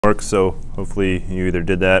homework, so hopefully you either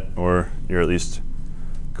did that or you're at least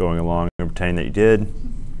going along and pretending that you did.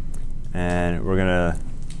 And we're going to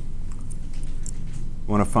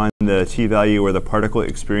want to find the t-value where the particle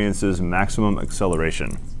experiences maximum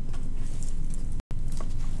acceleration.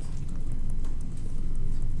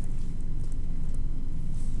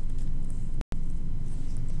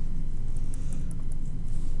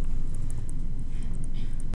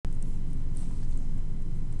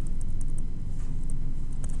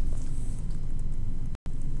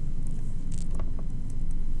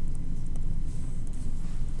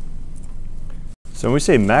 So when we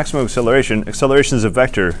say maximum acceleration, acceleration is a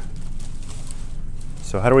vector.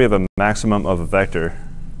 So how do we have a maximum of a vector?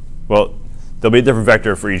 Well, there'll be a different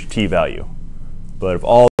vector for each t-value. But of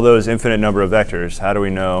all those infinite number of vectors, how do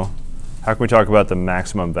we know, how can we talk about the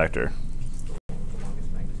maximum vector?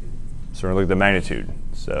 So we're going to look at the magnitude.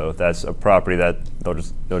 So that's a property that there'll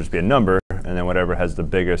just be a number, and then whatever has the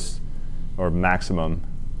biggest or maximum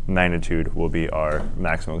magnitude will be our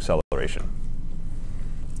maximum acceleration.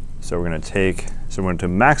 So we're going to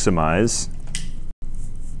maximize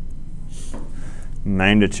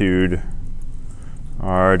magnitude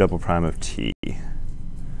r double prime of t.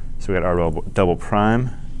 So we got r double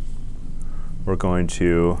prime. We're going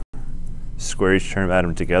to square each term, add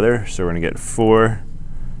them together. So we're going to get 4.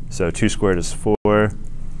 So 2 squared is 4.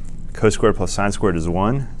 Cos squared plus sine squared is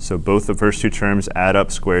 1. So both the first two terms add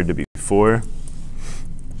up squared to be 4.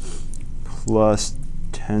 Plus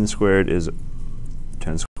 10 squared is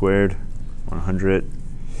 10 squared, 100.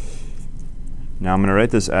 Now I'm going to write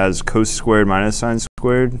this as cos squared minus sine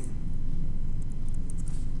squared.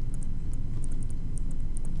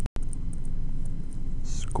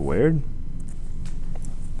 Squared.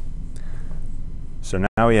 So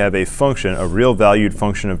now we have a function, a real valued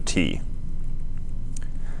function of t.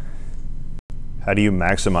 How do you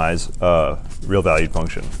maximize a real valued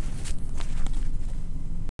function?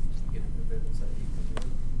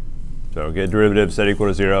 So get derivative set equal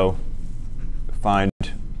to 0, find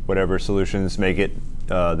whatever solutions make it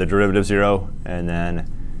the derivative 0, and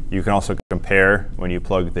then you can also compare when you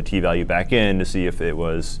plug the t-value back in to see if it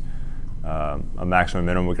was a maximum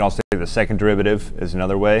minimum. We can also take the second derivative as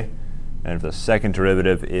another way, and if the second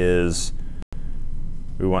derivative is,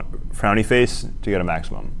 we want frowny face to get a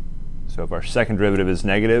maximum. So if our second derivative is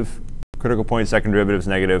negative, critical point second derivative is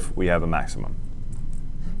negative, we have a maximum.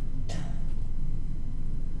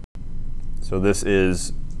 So this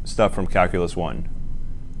is stuff from Calculus 1.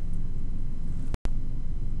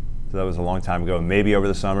 So that was a long time ago, maybe over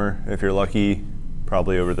the summer if you're lucky,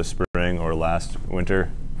 probably over the spring or last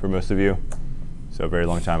winter for most of you. So a very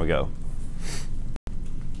long time ago.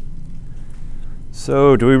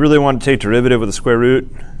 So do we really want to take derivative with the square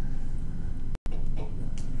root?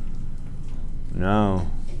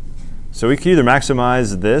 No. So we can either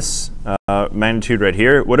maximize this magnitude right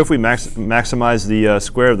here. What if we maximize the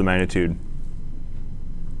square of the magnitude?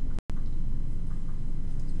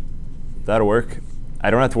 That'll work.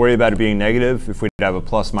 I don't have to worry about it being negative. If we have a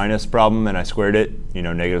plus minus problem and I squared it, you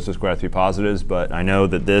know, negatives will square out 3 positives, but I know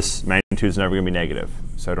that this magnitude is never going to be negative.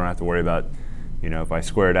 So I don't have to worry about, you know, if I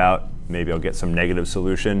square it out, maybe I'll get some negative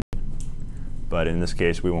solution. But in this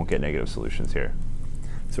case, we won't get negative solutions here.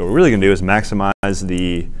 So what we're really going to do is maximize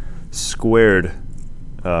the squared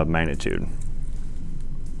magnitude.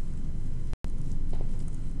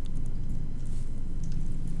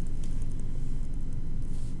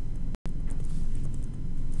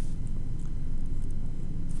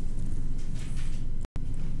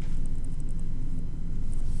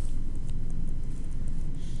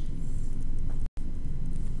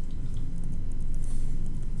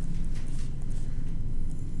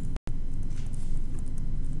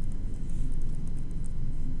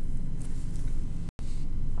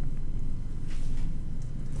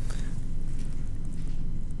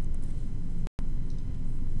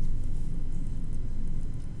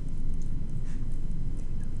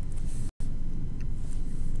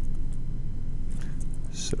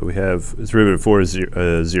 So we have derivative of 4 is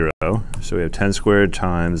 0. So we have 10 squared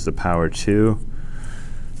times the power 2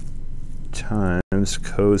 times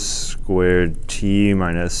cos squared t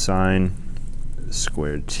minus sine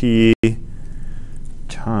squared t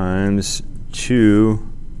times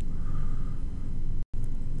 2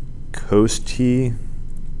 cos t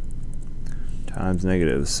times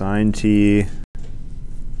negative sine t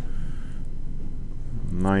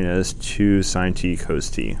minus 2 sine t cos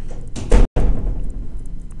t.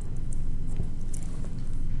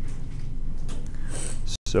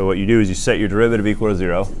 So what you do is you set your derivative equal to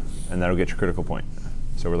 0, and that'll get your critical point.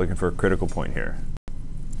 So we're looking for a critical point here.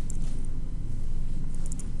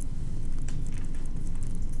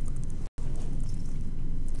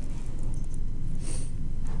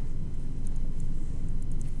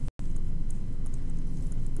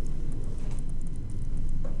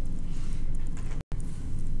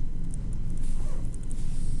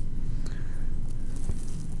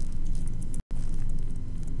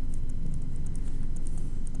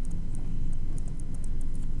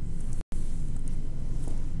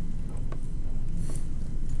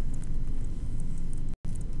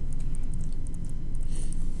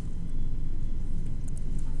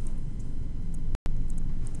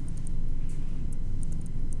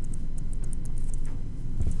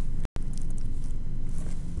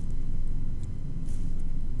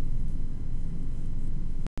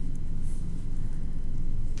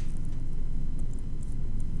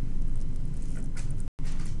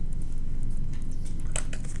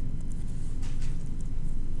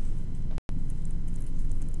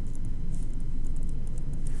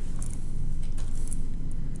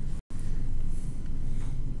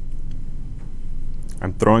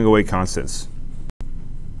 I'm throwing away constants.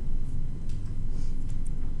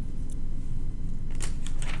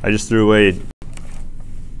 I just threw away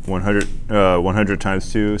 100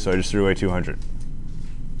 times 2, so I just threw away 200.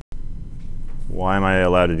 Why am I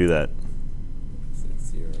allowed to do that?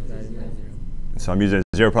 So I'm using a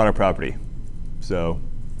zero product property. So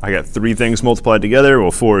I got 3 things multiplied together. Well,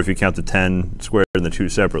 4 if you count the 10 squared and the 2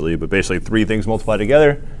 separately, but basically 3 things multiplied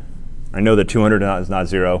together. I know that 200 is not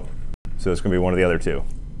 0, so it's going to be one of the other 2.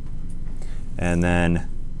 And then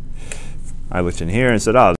I looked in here and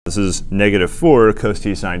said, oh, this is -4 cos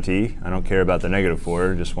t sine t. I don't care about the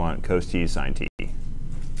 -4, just want cos t sine t.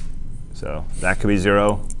 So that could be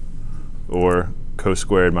 0, or cos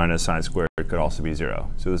squared minus sine squared could also be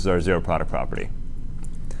 0. So this is our zero product property.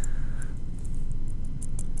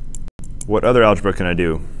 What other algebra can I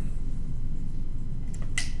do?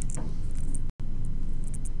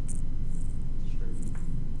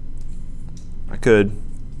 I could.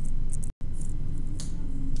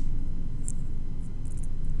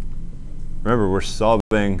 Remember, we're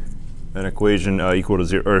solving an equation equal to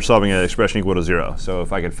 0, or solving an expression equal to 0. So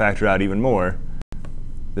if I could factor out even more,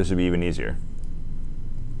 this would be even easier.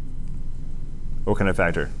 What can I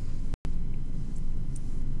factor?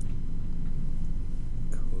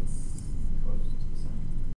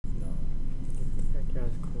 Factor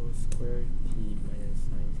out cos squared t minus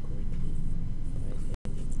sine squared t by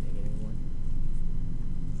changing -1.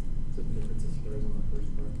 So the difference is squares on the first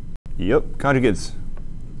part? Yep, conjugates.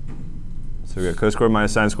 So we got cos squared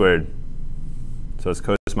minus sine squared. So it's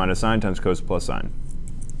cos minus sine times cos plus sine.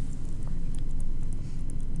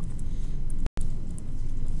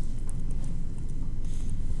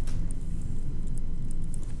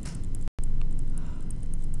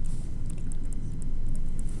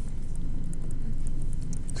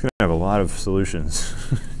 It's going to have a lot of solutions.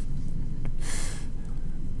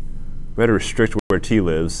 We had to restrict where t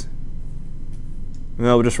lives.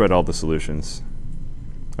 No, we'll just write all the solutions.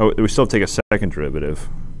 Oh, we still take a second derivative.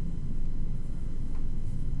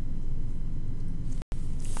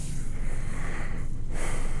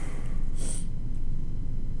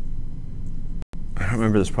 I don't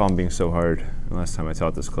remember this problem being so hard the last time I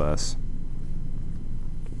taught this class.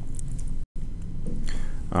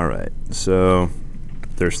 All right, so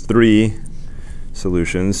there's 3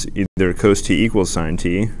 solutions, either cos t equals sine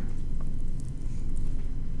t,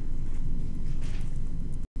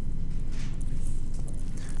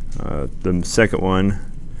 the second one,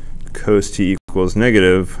 cos t equals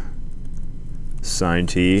negative sine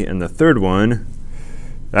t, and the third one,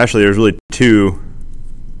 actually there's really 2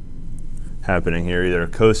 happening here. Either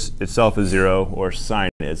cos itself is 0 or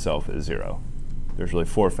sine itself is 0. There's really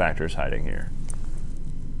 4 factors hiding here.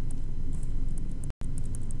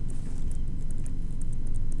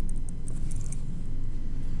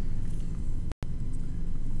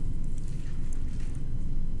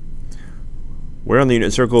 Where on the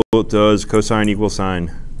unit circle does cosine equal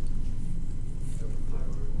sine?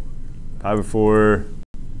 Pi over 4,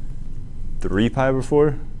 3 pi over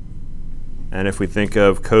 4. And if we think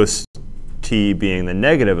of cos t being the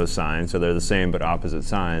negative of sine, so they're the same but opposite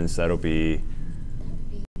signs, that'll be,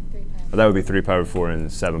 that would be 3 pi over 4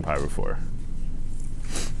 and 7 pi over 4.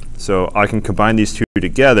 So I can combine these 2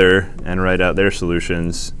 together and write out their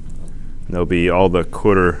solutions. And there'll be all the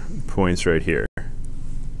quarter points right here.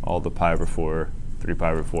 All the pi over 4, 3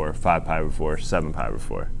 pi over 4, 5 pi over 4, 7 pi over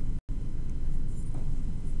 4.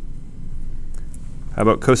 How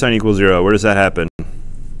about cosine equals 0? Where does that happen?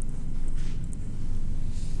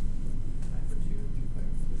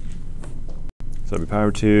 So it'll be pi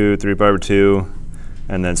over 2, 3 pi over 2,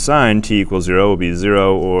 and then sine t equals 0 will be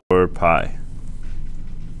 0 or pi.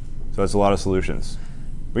 So that's a lot of solutions.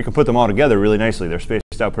 We can put them all together really nicely. They're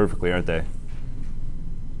spaced out perfectly, aren't they?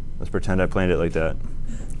 Let's pretend I planned it like that.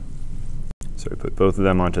 So we put both of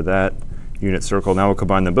them onto that unit circle. Now we'll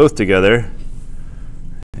combine them both together.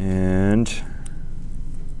 And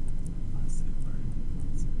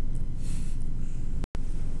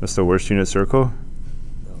that's the worst unit circle?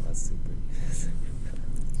 No, that's super.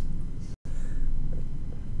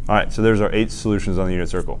 All right, so there's our 8 solutions on the unit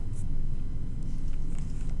circle.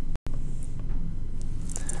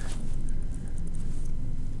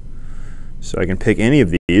 So I can pick any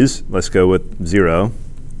of these. Let's go with 0.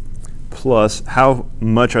 Plus, how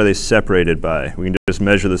much are they separated by? We can just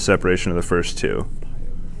measure the separation of the first 2.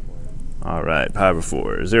 All right, pi over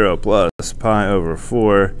 4. 0 plus pi over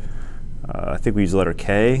 4. I think we use the letter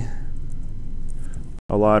k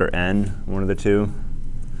a lot, or n, one of the 2.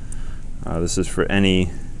 This is for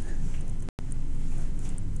any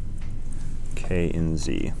k in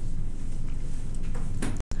z.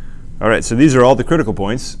 All right, so these are all the critical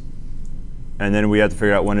points. And then we have to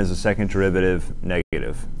figure out when is the second derivative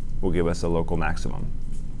negative. Will give us a local maximum.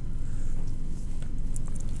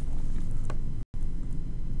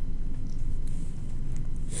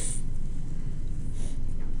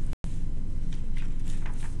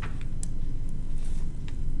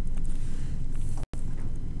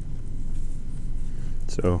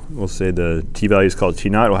 So we'll say the t value is called t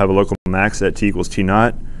naught. We'll have a local max at t equals t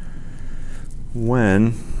naught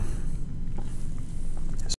when,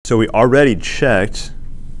 so we already checked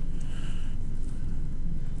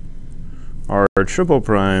our triple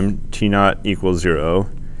prime t naught equals 0,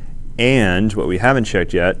 and what we haven't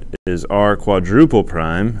checked yet is our quadruple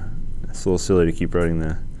prime. It's a little silly to keep writing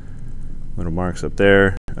the little marks up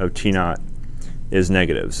there, of t naught is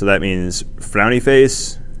negative. So that means frowny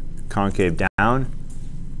face, concave down,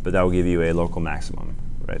 but that will give you a local maximum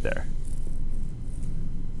right there.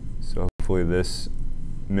 So hopefully this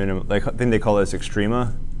minimum, like, I think they call this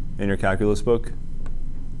extrema in your calculus book.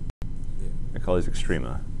 Yeah. I call these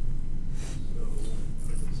extrema.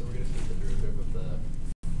 So we're going to take the derivative of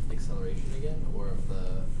the acceleration again, or of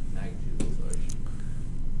the magnitude of the acceleration?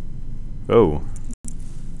 Oh.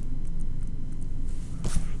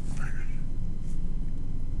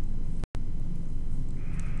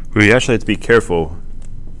 We actually have to be careful.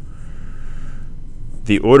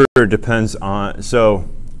 The order depends on, so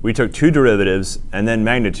we took two derivatives and then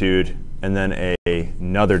magnitude and then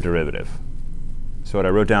another derivative. So what I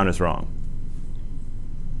wrote down is wrong.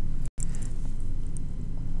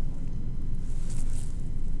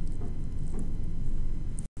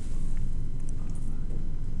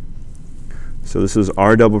 So this is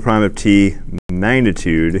r double prime of t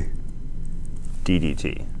magnitude d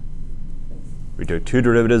dt. We took two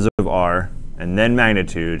derivatives of r and then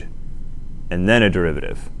magnitude and then a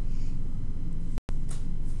derivative.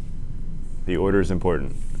 The order is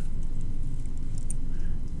important.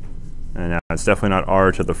 And now it's definitely not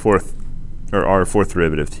r to the fourth, or r fourth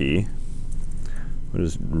derivative t. We'll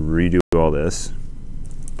just redo all this.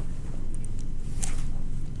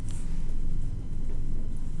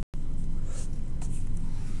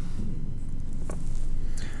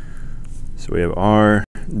 So we have r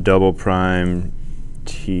double prime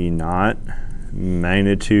t naught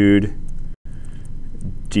magnitude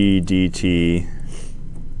d dt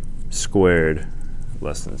squared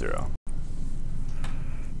less than 0.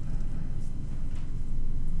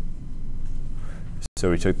 So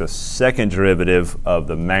we took the second derivative of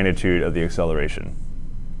the magnitude of the acceleration.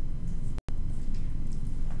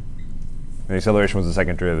 The acceleration was the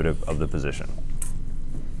second derivative of the position.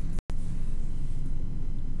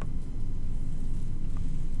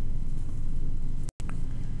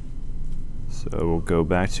 So we'll go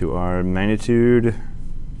back to our magnitude.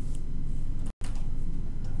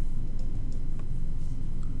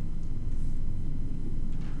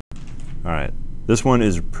 All right, this one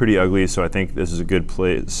is pretty ugly, so I think this is a good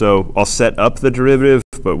place. So I'll set up the derivative,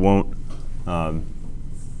 but won't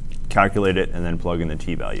calculate it and then plug in the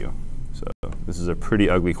t value. So this is a pretty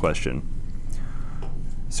ugly question.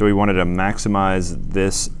 So we wanted to maximize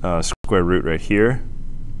this square root right here,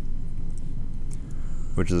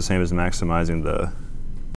 which is the same as maximizing the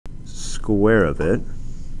square of it.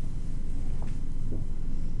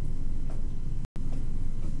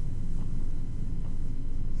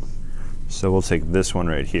 So we'll take this one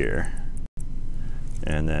right here,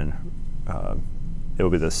 and then it will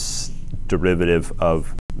be this derivative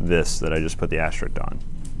of this that I just put the asterisk on.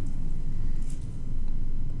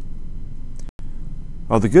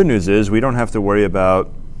 Well, the good news is we don't have to worry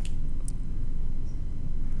about,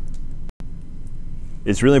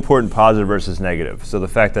 it's really important positive versus negative. So the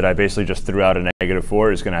fact that I basically just threw out a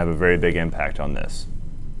 -4 is going to have a very big impact on this.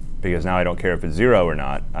 Because now I don't care if it's 0 or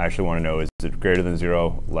not. I actually want to know, is it greater than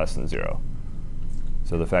 0, less than 0?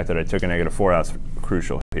 So the fact that I took a -4 out is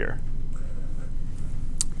crucial here.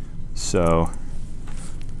 So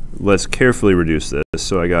let's carefully reduce this.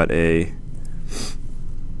 So I got a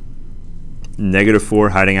 -4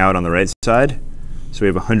 hiding out on the right side. So we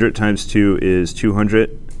have 100 times 2 is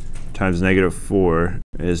 200 times -4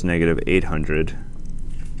 is -800.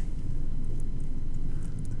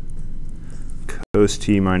 Cos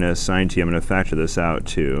t minus sine t, I'm going to factor this out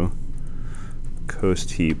too. Cos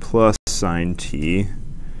t plus sine t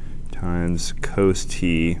times cos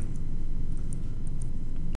t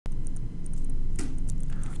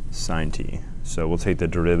sine t. So we'll take the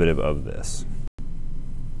derivative of this.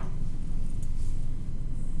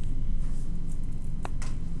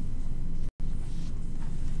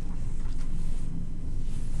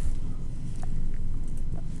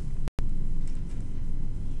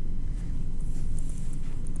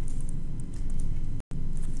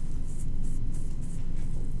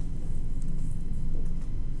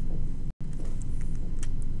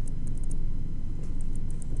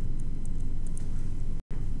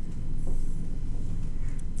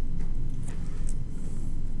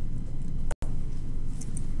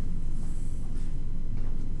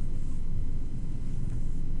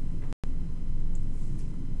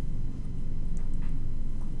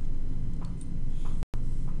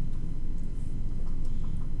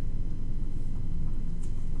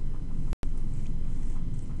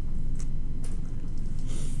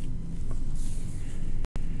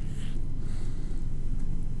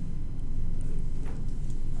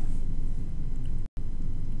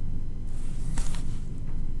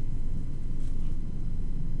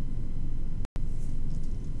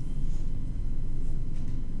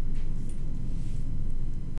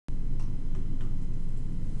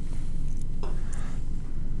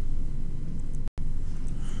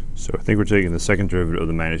 So I think we're taking the second derivative of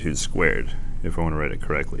the magnitude squared, if I want to write it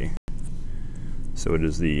correctly. So it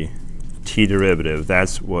is the t derivative.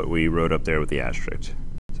 That's what we wrote up there with the asterisk.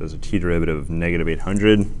 So it's a t derivative of negative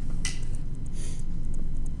 800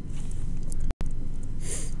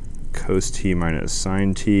 cos t minus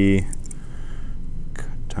sine t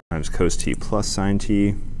times cos t plus sine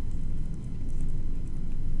t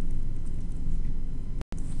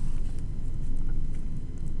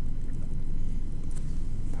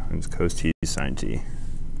times cos t sine t. All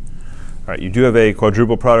right, you do have a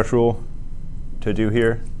quadruple product rule to do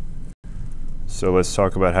here. So let's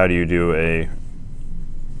talk about how do you do a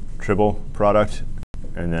triple product,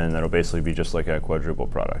 and then that'll basically be just like a quadruple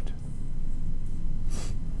product.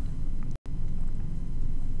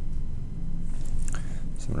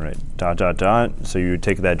 So I'm going to write dot, dot, dot. So you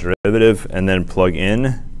take that derivative and then plug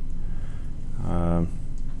in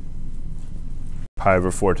pi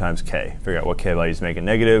over 4 times k. Figure out what k values make it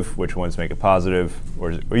negative, which ones make it positive,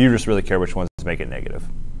 or you just really care which ones make it negative.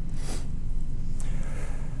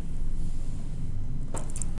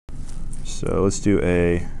 So let's do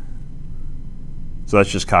so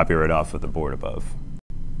let's just copy right off of the board above.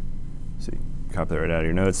 So you copy that right out of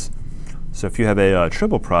your notes. So if you have a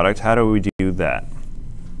triple product, how do we do that?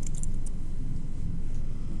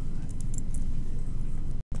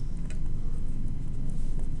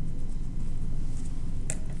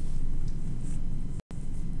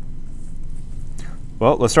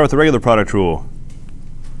 Well, let's start with the regular product rule.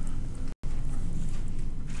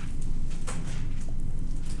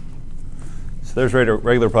 So there's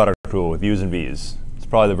regular product rule with u's and v's. It's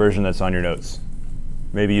probably the version that's on your notes.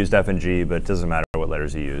 Maybe used F and G, but it doesn't matter what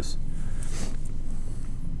letters you use.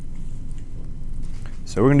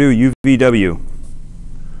 So we're going to do UVW.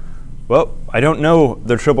 Well, I don't know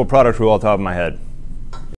the triple product rule off the top of my head.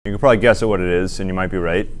 You can probably guess at what it is, and you might be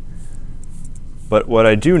right. But what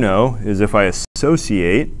I do know is if I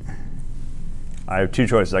associate, I have two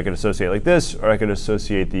choices. I could associate like this, or I could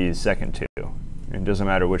associate these second two. It doesn't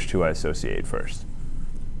matter which two I associate first.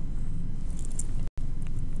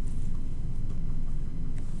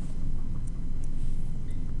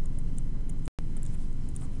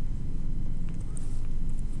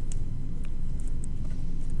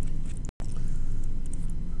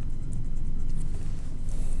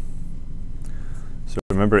 So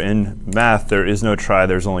remember, in math, there is no try,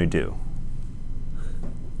 there's only do.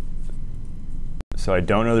 So I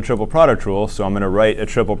don't know the triple product rule, so I'm going to write a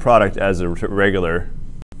triple product as a regular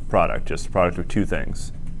product, just a product of two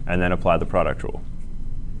things, and then apply the product rule.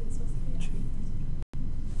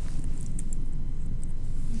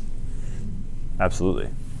 Absolutely.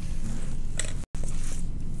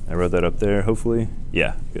 I wrote that up there, hopefully.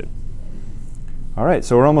 Yeah, good. All right,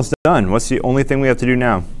 so we're almost done. What's the only thing we have to do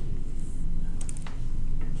now?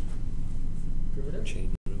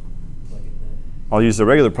 I'll use the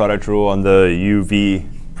regular product rule on the uv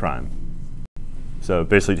prime. So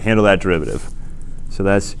basically handle that derivative. So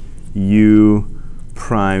that's u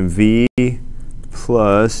prime v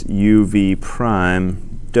plus uv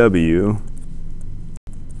prime w.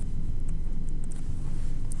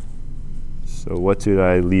 So what did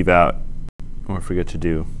I leave out or forget to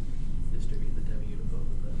do? Distribute the w to both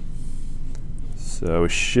of them. So we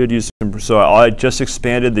should use some, so I just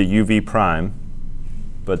expanded the uv prime,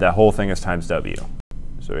 but that whole thing is times w.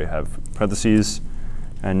 So we have parentheses,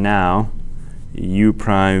 and now u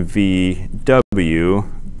prime v w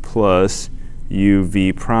plus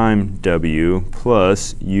uv prime w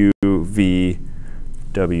plus uv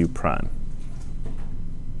w prime.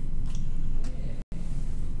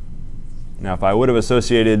 Now if I would have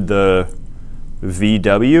associated the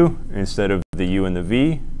vw instead of the u and the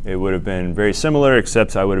v, it would have been very similar,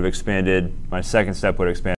 except I would have expanded, my second step would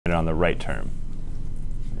have expanded on the right term.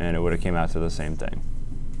 And it would have came out to the same thing.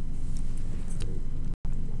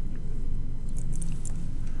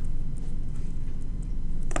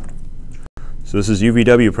 So this is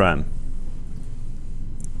UVW prime.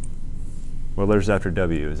 What letter's after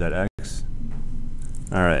W? Is that X?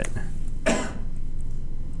 All right.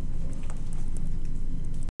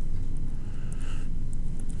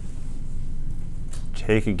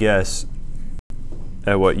 Take a guess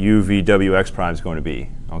at what UVWX prime is going to be.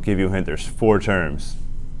 I'll give you a hint. There's 4 terms.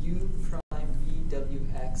 U prime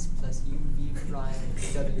VWX plus UV prime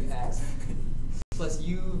WX plus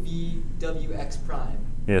UVWX prime.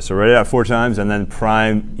 Yeah, so write it out 4 times and then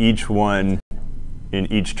prime each one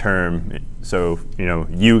in each term. So, you know,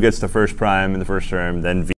 U gets the first prime in the first term,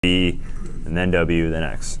 then V, and then W, then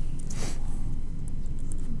X.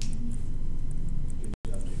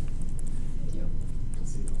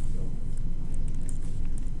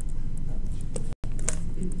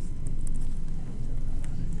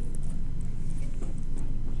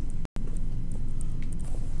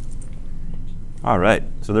 All right,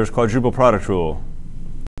 so there's quadruple product rule.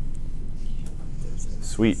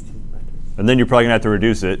 Sweet. And then you're probably gonna have to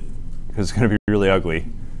reduce it because it's gonna be really ugly.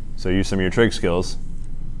 So use some of your trig skills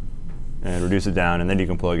and reduce it down, and then you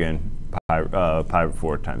can plug in pi over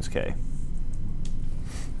 4 times k.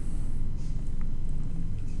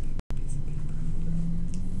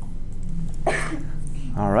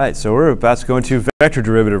 All right, so we're about to go into vector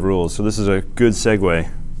derivative rules. So this is a good segue.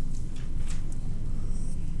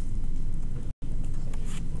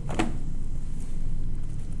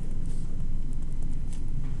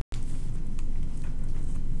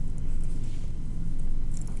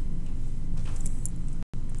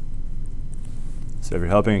 So if you're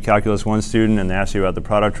helping a Calculus 1 student and they ask you about the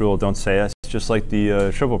product rule, don't say it's just like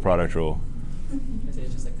the triple product rule. I say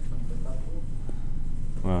it's just like the front flip-flop rule.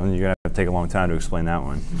 Well, you're going to have to take a long time to explain that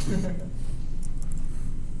one.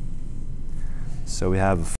 So we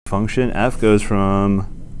have a function. F goes from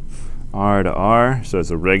R to R, so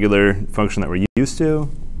it's a regular function that we're used to.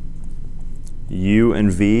 U and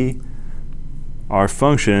V are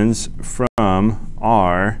functions from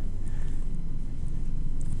R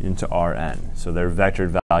into Rn. So they're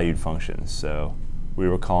vector valued functions. So we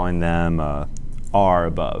were calling them R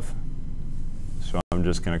above. So I'm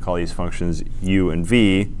just going to call these functions U and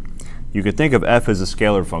V. You could think of F as a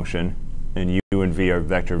scalar function, and U and V are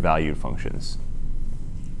vector valued functions.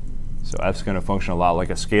 So F's going to function a lot like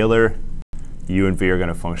a scalar. U and V are going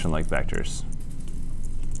to function like vectors.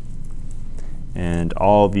 And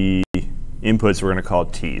all the inputs we're going to call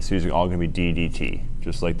t. So these are all going to be d dt,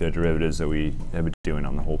 just like the derivatives that we have been doing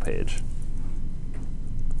on the whole page.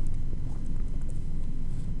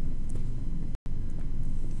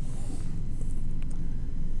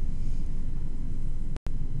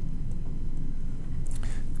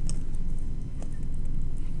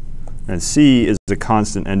 And C is a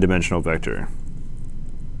constant n-dimensional vector.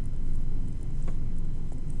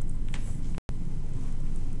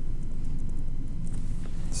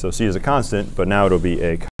 So C is a constant, but now it'll be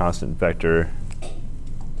a constant vector.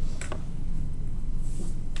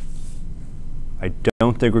 I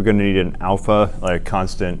don't think we're going to need an alpha, like a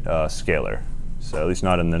constant scalar. So at least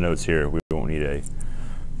not in the notes here. We won't need a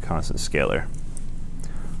constant scalar.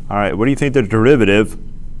 All right, what do you think the derivative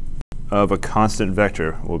of a constant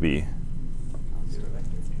vector will be?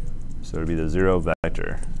 So it would be the 0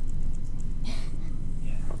 vector.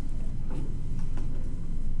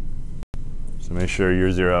 So make sure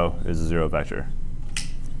your 0 is a 0 vector.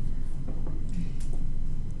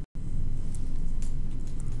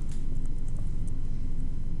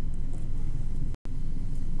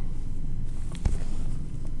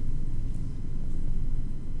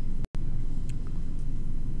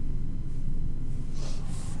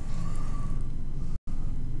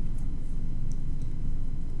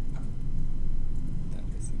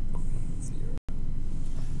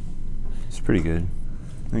 It's pretty good.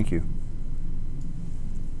 Thank you.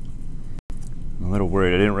 I'm a little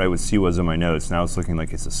worried. I didn't write what C was in my notes. Now it's looking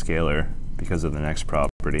like it's a scalar because of the next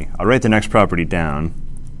property. I'll write the next property down.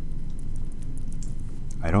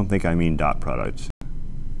 I don't think I mean dot product.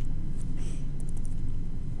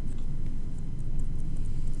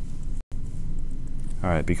 All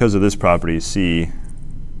right, because of this property, C,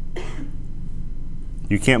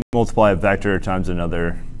 you can't multiply a vector times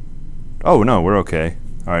another. Oh, no, we're OK.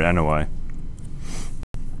 All right, I know why.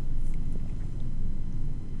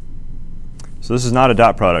 So this is not a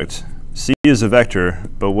dot product. C is a vector,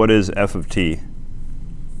 but what is f of t?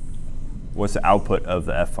 What's the output of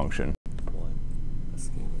the f function?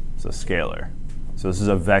 It's a scalar. So this is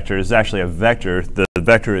a vector. This is actually a vector. The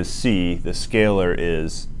vector is C. The scalar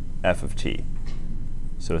is f of t.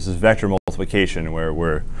 So this is vector multiplication, where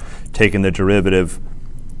we're taking the derivative.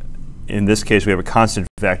 In this case, we have a constant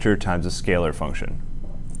vector times a scalar function.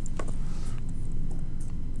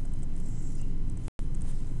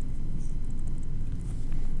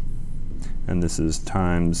 And this is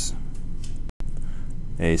times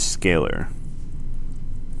a scalar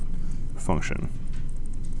function.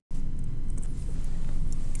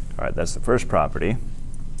 All right, that's the first property.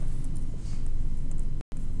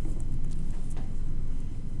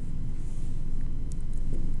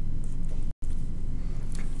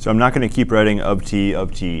 So I'm not going to keep writing of t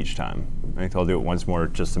each time. I think I'll do it once more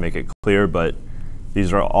just to make it clear, but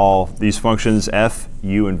these are all, these functions f,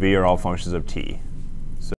 u, and v are all functions of t.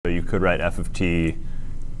 So you could write f of t,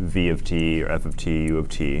 v of t, or f of t, u of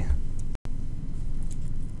t.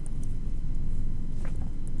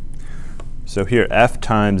 So here, f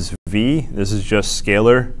times v, this is just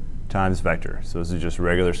scalar times vector. So this is just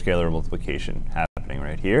regular scalar multiplication happening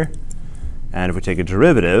right here. And if we take a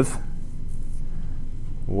derivative,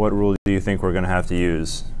 what rule do you think we're going to have to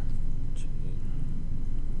use?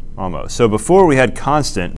 Almost. So before we had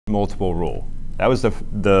constant multiple rule. That was so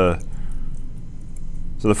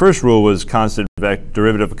the first rule was constant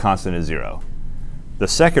derivative of constant is 0. The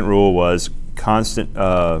second rule was constant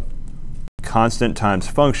times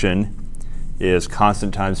function is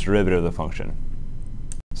constant times derivative of the function.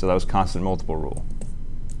 So that was constant multiple rule.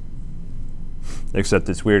 Except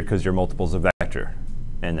it's weird because your multiple is a vector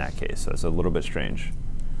in that case. So it's a little bit strange.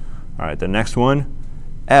 All right, the next one.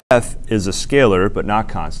 F is a scalar, but not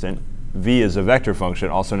constant. V is a vector function,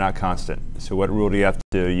 also not constant. So what rule do you have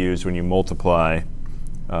to use when you multiply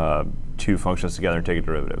two functions together and take a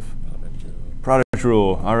derivative? Product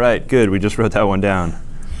rule. All right, good. We just wrote that one down.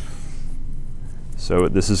 So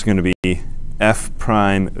this is going to be f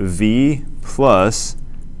prime v plus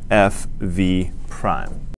f v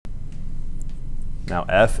prime. Now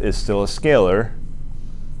f is still a scalar,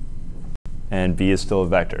 and v is still a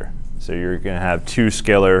vector. So you're going to have two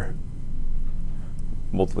scalar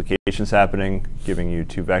multiplications happening, giving you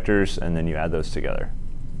two vectors, and then you add those together.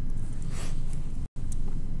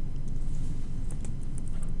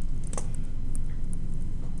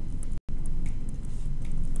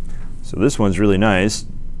 So this one's really nice.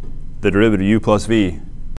 The derivative u plus v.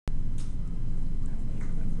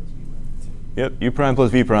 Yep, u prime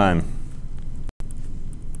plus v prime.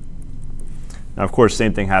 Now, of course,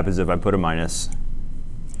 same thing happens if I put a minus.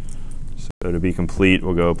 So to be complete,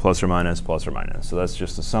 we'll go plus or minus, plus or minus. So that's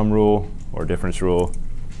just a sum rule or difference rule.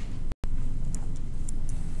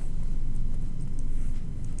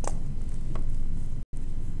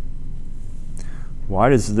 Why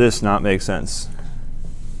does this not make sense?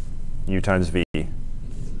 U times v. There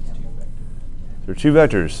are two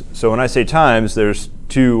vectors. So when I say times, there's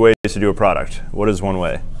two ways to do a product. What is one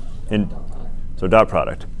way? So dot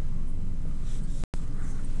product.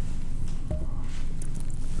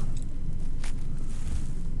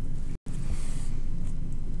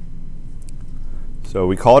 So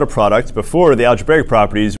we call it a product. Before the algebraic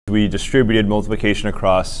properties, we distributed multiplication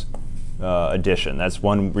across addition. That's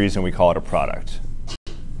one reason we call it a product.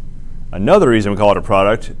 Another reason we call it a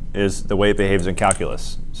product is the way it behaves in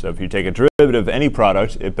calculus. So if you take a derivative of any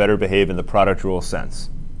product, it better behave in the product rule sense.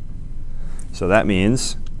 So that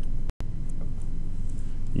means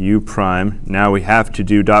u prime. Now we have to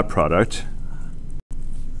do dot product.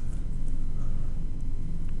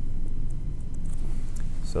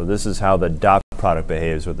 So this is how the dot product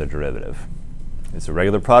behaves with the derivative. It's a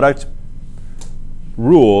regular product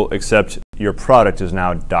rule, except your product is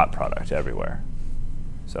now dot product everywhere.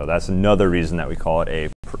 So that's another reason that we call it a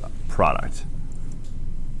product.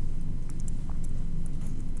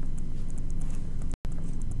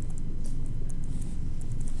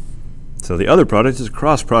 So the other product is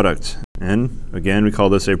cross product. And again, we call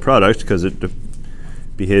this a product because it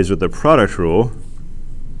behaves with the product rule.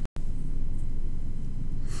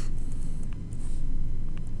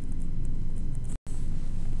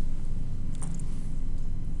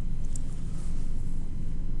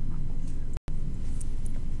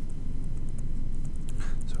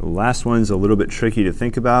 The last one's a little bit tricky to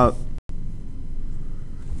think about.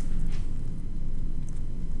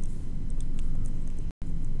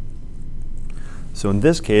 So in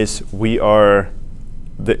this case, we are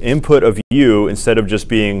the input of u, instead of just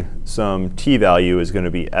being some t value, is going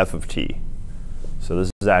to be f of t. So this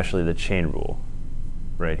is actually the chain rule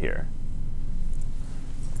right here.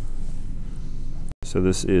 So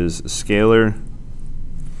this is scalar.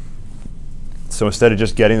 So instead of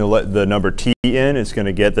just getting the number t in, it's going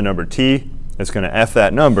to get the number t. It's going to f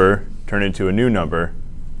that number, turn it into a new number,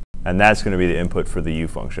 and that's going to be the input for the u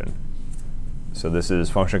function. So this is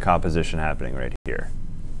function composition happening right here.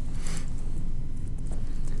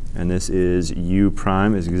 And this is u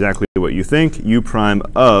prime is exactly what you think. U prime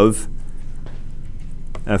of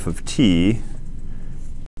f of t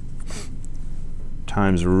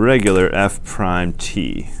times regular f prime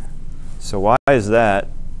t. So why is that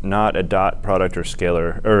not a dot product or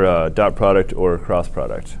scalar, or a dot product or cross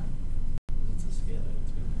product? It's a scalar. It's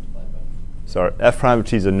being multiplied by. So f prime of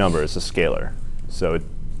t is a number. It's a scalar. So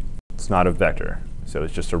it's not a vector. So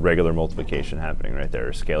it's just a regular multiplication happening right there,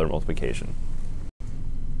 a scalar multiplication.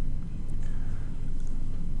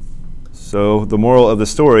 So the moral of the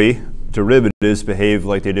story, derivatives behave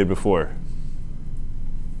like they did before.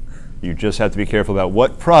 You just have to be careful about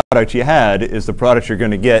what product you had is the product you're going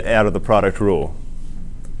to get out of the product rule.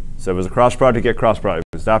 So if it was a cross product, you get cross product.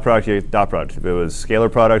 If it was dot product, you get dot product. If it was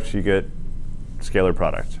scalar product, you get scalar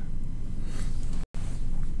product.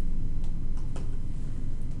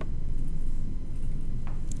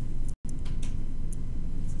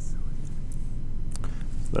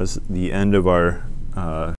 So that's the end of our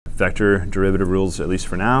vector derivative rules, at least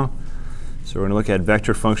for now. So we're going to look at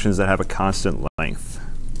vector functions that have a constant length.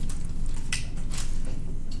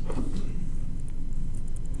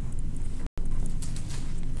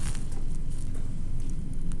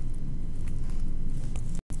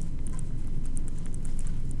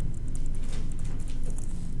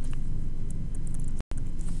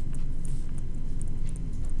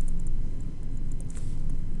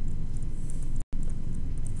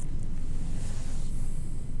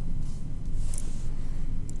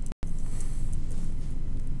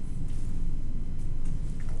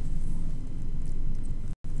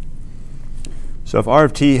 So if R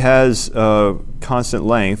of t has a constant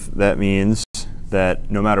length, that means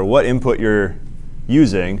that no matter what input you're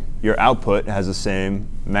using, your output has the same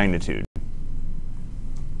magnitude.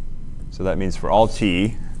 So that means for all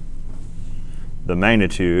t, the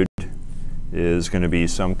magnitude is going to be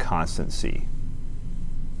some constant c.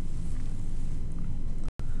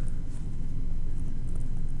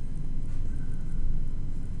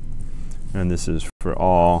 And this is for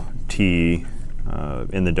all t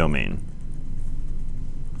in the domain.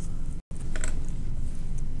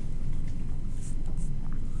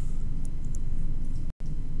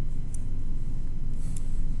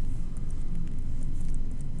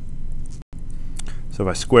 So if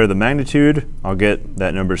I square the magnitude, I'll get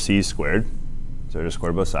that number c squared. So I just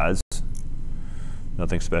square both sides.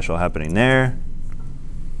 Nothing special happening there.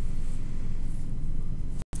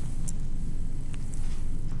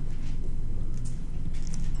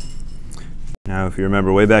 Now if you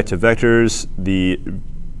remember way back to vectors, the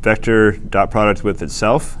vector dot product with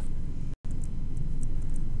itself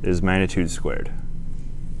is magnitude squared.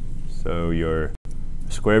 So your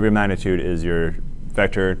square of your magnitude is your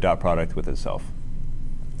vector dot product with itself.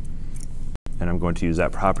 And I'm going to use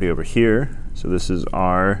that property over here. So this is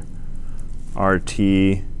rt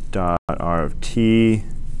dot r of t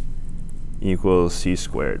equals c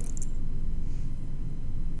squared.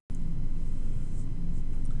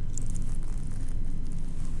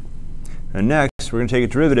 And next, we're going to take a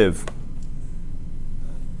derivative.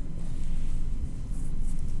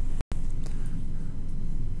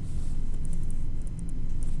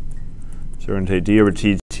 So we're going to take d over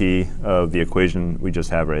dt of the equation we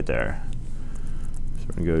just have right there. So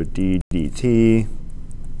we're going to go d dt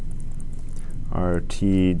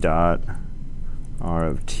rt dot r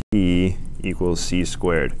of t equals c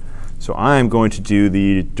squared. So I'm going to do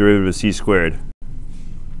the derivative of c squared,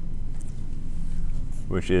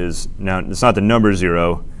 which is, now it's not the number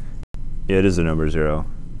 0. It is the number 0.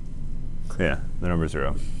 Yeah, the number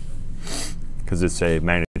 0, because it's a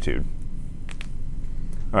magnitude.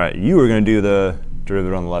 All right, you are going to do the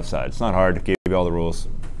derivative on the left side. It's not hard. It gave you all the rules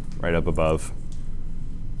right up above.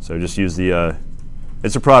 So just use the,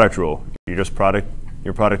 it's a product rule. Your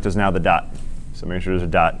product is now the dot. So make sure there's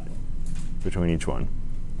a dot between each one.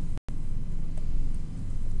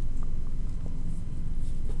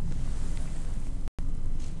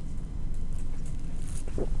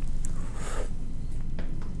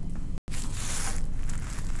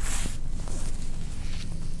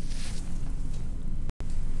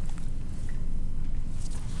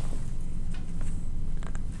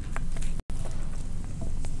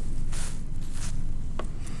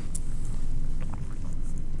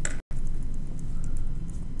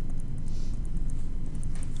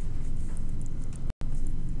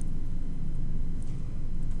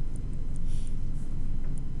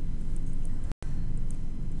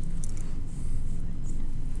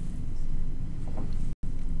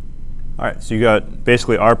 All right, so you got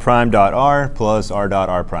basically r prime dot r plus r dot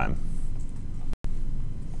r prime.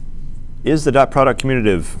 Is the dot product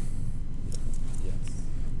commutative? Yes.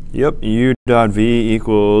 Yep, u dot v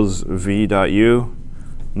equals v dot u.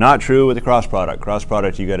 Not true with the cross product. Cross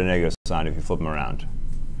product, you get a negative sign if you flip them around.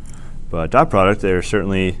 But dot product, they're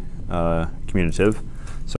certainly commutative.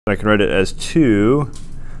 So I can write it as 2.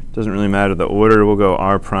 Doesn't really matter the order. We'll go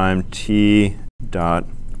r prime t dot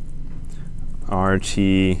rt,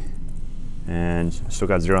 and still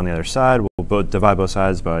got 0 on the other side. We'll divide both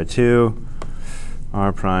sides by 2.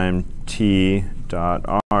 R prime t dot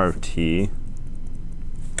r of t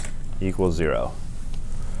equals 0.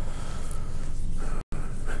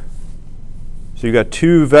 So you got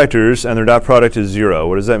two vectors, and their dot product is 0.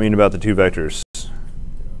 What does that mean about the two vectors?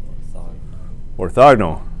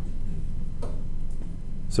 Orthogonal.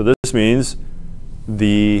 So this means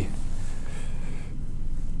the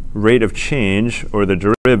rate of change, or the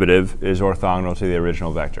derivative, is orthogonal to the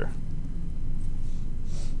original vector.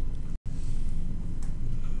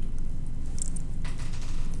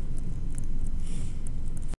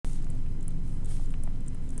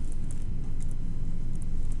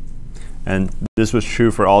 And this was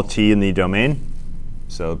true for all t in the domain.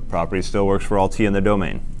 So the property still works for all t in the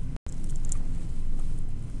domain.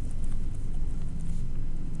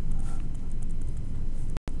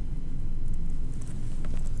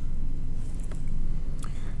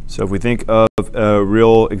 So if we think of a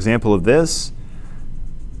real example of this,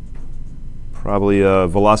 probably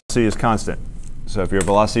velocity is constant. So if your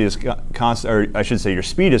velocity is constant, or I should say your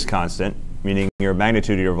speed is constant, meaning your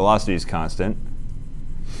magnitude of your velocity is constant,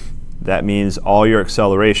 that means all your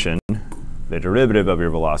acceleration, the derivative of your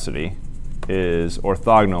velocity, is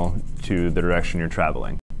orthogonal to the direction you're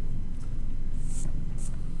traveling.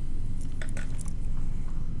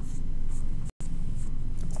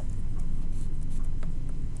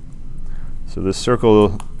 So this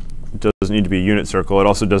circle doesn't need to be a unit circle. It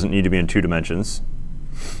also doesn't need to be in 2 dimensions.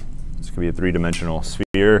 This could be a 3-dimensional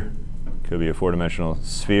sphere. Could be a 4-dimensional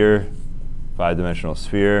sphere, 5-dimensional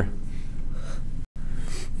sphere.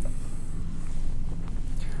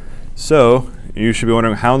 So you should be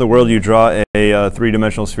wondering how in the world you draw a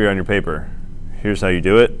 3-dimensional sphere on your paper. Here's how you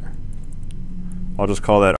do it. I'll just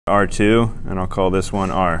call that R2, and I'll call this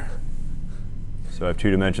one R. So I have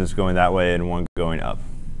 2 dimensions going that way and 1 going up.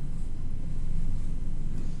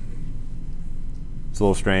 It's a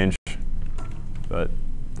little strange, but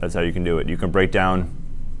that's how you can do it. You can break down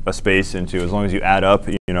a space into, as long as you add up,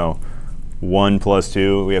 1 plus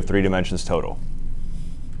 2, we have 3 dimensions total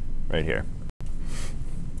right here.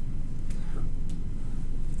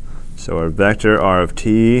 So our vector r of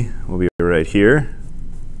t will be right here.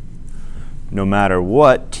 No matter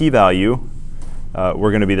what t value, we're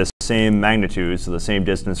going to be the same magnitude, so the same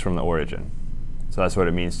distance from the origin. So that's what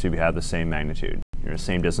it means to have the same magnitude. You're the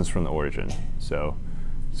same distance from the origin. So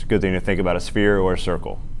it's a good thing to think about a sphere or a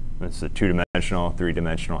circle. It's a 2-dimensional,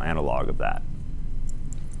 3-dimensional analog of that.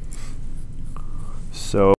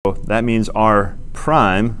 So that means r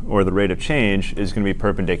prime, or the rate of change, is going to be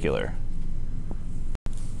perpendicular.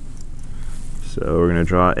 So we're going to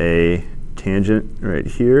draw a tangent right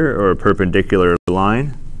here, or a perpendicular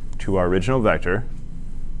line to our original vector.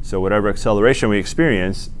 So whatever acceleration we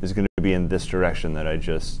experience is going to be in this direction that I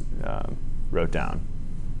just wrote down.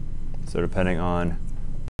 So depending on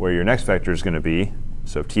where your next vector is going to be,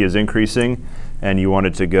 so if t is increasing and you want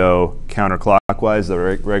it to go counterclockwise,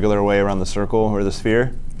 the regular way around the circle or the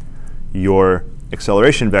sphere, your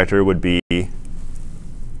acceleration vector would be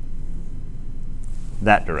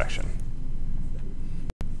that direction.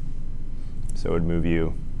 So it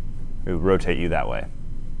would rotate you that way.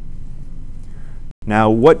 Now,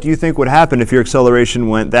 what do you think would happen if your acceleration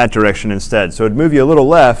went that direction instead? So it would move you a little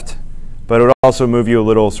left, but it would also move you a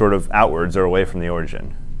little sort of outwards or away from the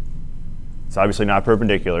origin. It's obviously not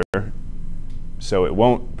perpendicular, so it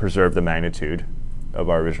won't preserve the magnitude of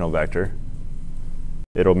our original vector.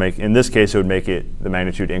 It'll make, in this case, it would make the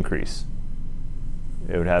magnitude increase.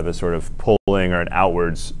 It would have a sort of pulling or an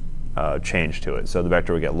outwards change to it, so the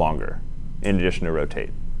vector would get longer, in addition to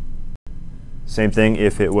rotate. Same thing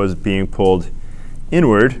if it was being pulled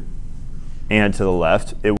inward and to the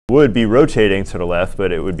left. It would be rotating to the left,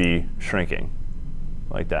 but it would be shrinking,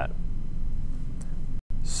 like that.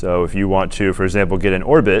 So if you want to, for example, get an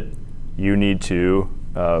orbit, you need to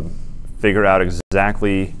figure out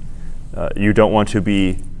exactly, you want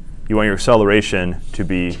your acceleration to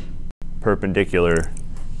be perpendicular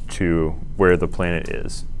to where the planet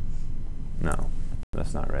is. No,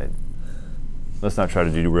 that's not right. Let's not try to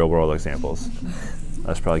do real-world examples.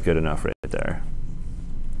 That's probably good enough right there.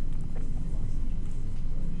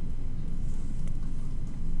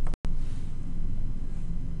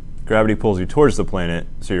 Gravity pulls you towards the planet,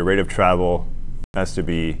 so your rate of travel has to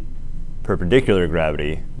be perpendicular to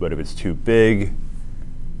gravity, but if it's too big,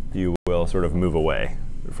 you will sort of move away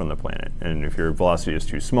from the planet. And if your velocity is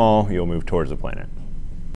too small, you'll move towards the planet.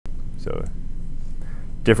 So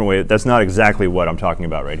different way. That's not exactly what I'm talking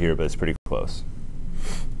about right here, but it's pretty close.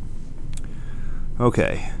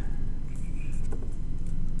 Okay.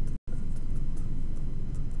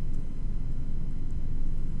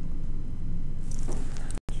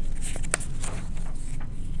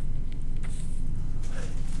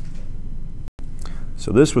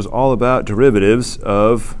 So this was all about derivatives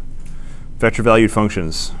of vector valued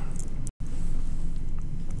functions.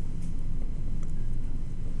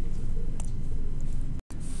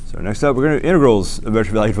 So next up, we're going to do integrals of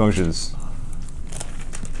vector valued functions.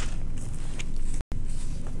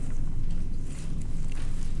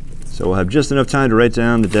 So we'll have just enough time to write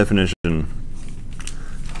down the definition.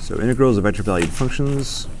 So integrals of vector valued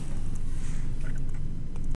functions.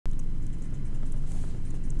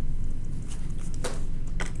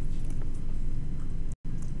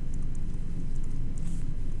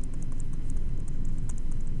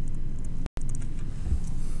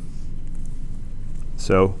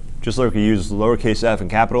 So just like we use lowercase f and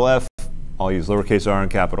capital F, I'll use lowercase r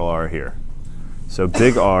and capital R here. So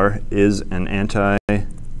big R is an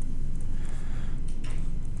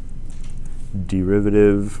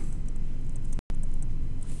antiderivative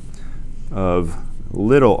of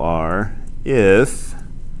little r if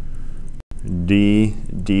d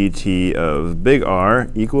dt of big R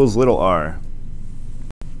equals little r.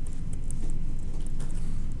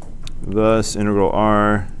 Thus, integral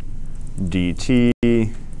r dt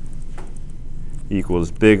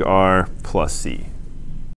equals big R plus c.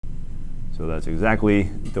 So that's exactly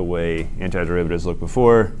the way antiderivatives looked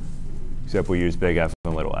before, except we use big F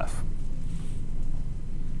and little f.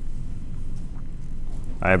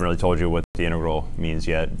 I haven't really told you what the integral means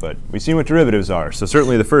yet, but we've seen what derivatives are. So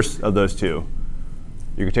certainly the first of those two.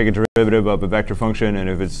 You can take a derivative of a vector function, and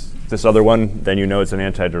if it's this other one, then you know it's an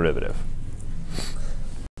antiderivative.